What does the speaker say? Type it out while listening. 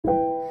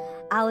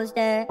I was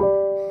there,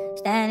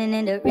 standing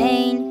in the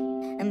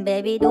rain. And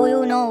baby, do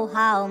you know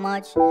how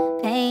much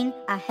pain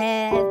I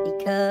have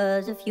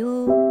because of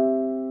you?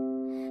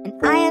 And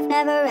I have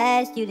never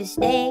asked you to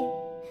stay,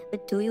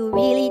 but do you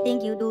really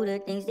think you do the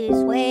things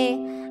this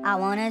way? I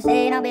wanna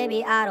say now,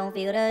 baby, I don't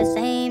feel the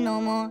same no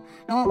more,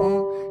 no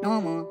more, no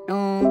more, no.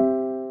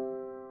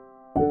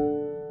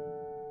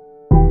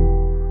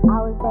 I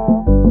was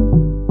there,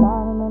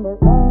 standing in the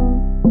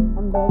rain.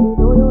 And baby,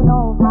 do you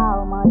know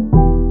how much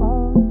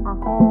pain I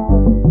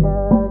have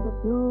because of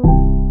you?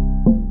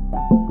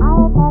 I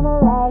have never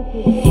asked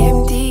you to stay.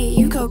 MD,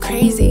 you go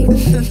crazy. I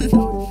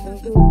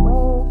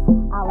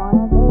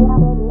wanna say now,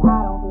 baby,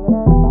 I don't feel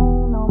the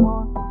same no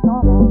more, no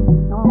more,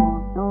 no more,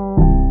 no.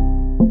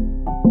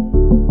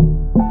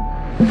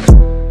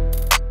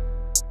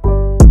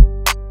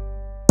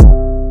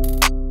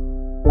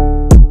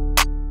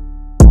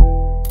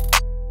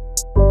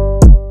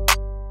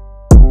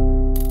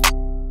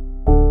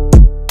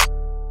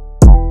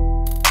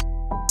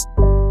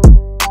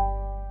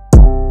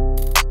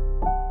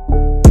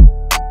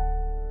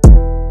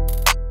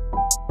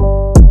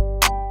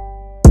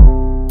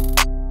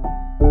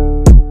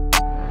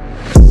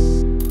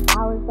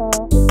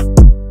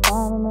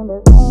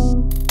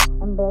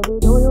 Baby,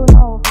 do you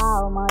know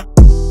how much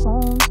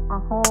pain I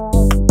have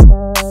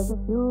because of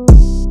you?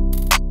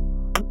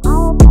 And I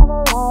have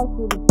never asked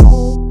you to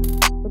stay,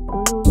 but do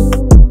you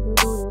really think you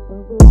do the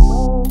things this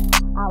way?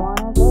 I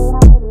wanna say now,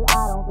 baby,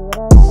 I don't feel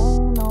the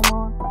same no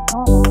more, no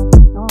more,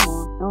 no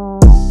more, no.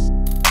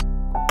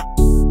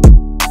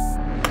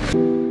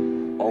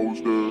 I was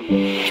there,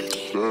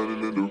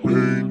 standing in the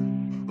rain.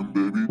 And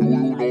baby, do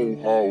you know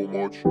how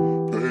much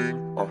pain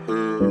I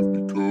have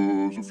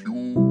because of you?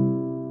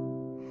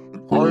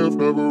 I have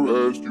never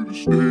asked you to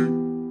stay,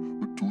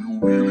 but do you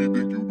really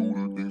think you do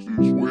the things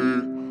this way?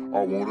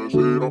 I wanna say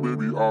now,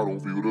 baby, I don't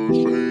feel the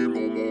same no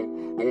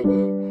more, no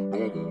more, no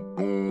more,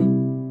 no.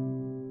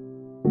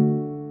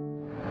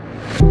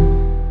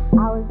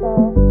 I was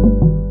there,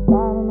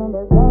 standing in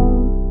the rain.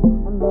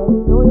 And baby,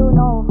 do you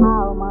know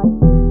how much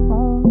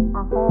pain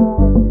I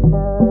have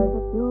because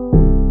of you?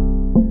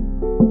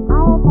 I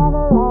have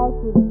never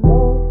asked you to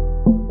stay,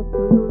 but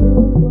do you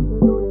really think you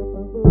do the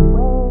things this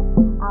way?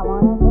 I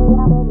wanna say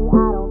now, baby,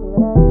 I don't feel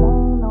the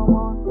same no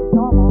more,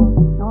 no more,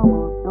 no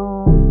more, no.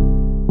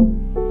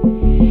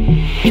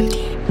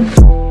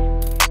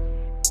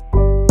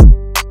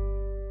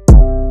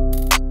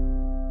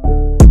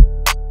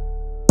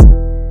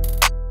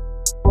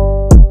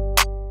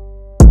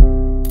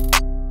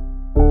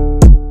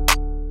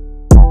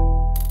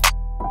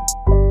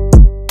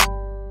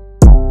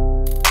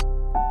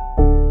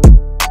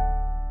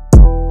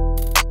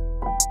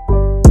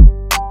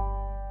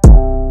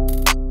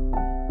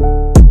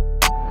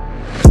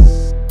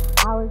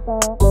 I was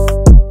there,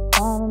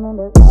 standing in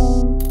the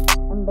rain.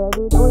 And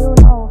baby, do you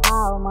know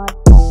how much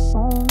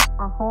pain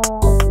I have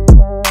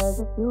because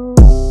of you?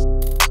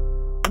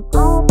 And I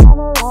have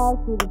never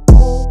asked you to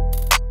stay,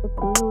 but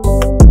do you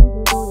really think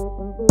you do the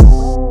things this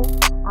way?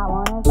 I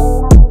wanna say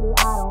now, baby,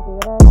 I don't feel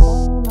the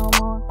same no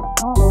more,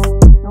 no more,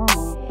 no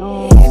more,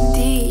 no. MD,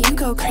 you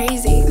go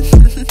crazy.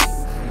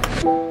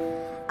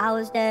 I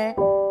was there,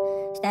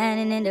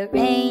 standing in the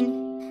rain.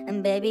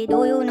 And baby,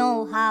 do you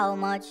know how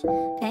much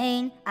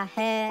pain I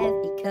have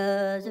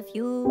because of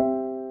you?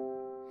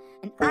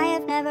 And I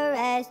have never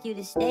asked you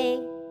to stay,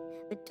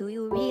 but do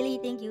you really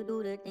think you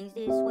do the things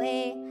this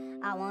way?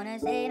 I wanna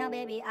say now,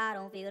 baby, I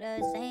don't feel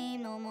the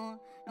same no more,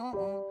 no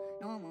more,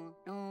 no more,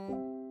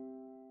 no.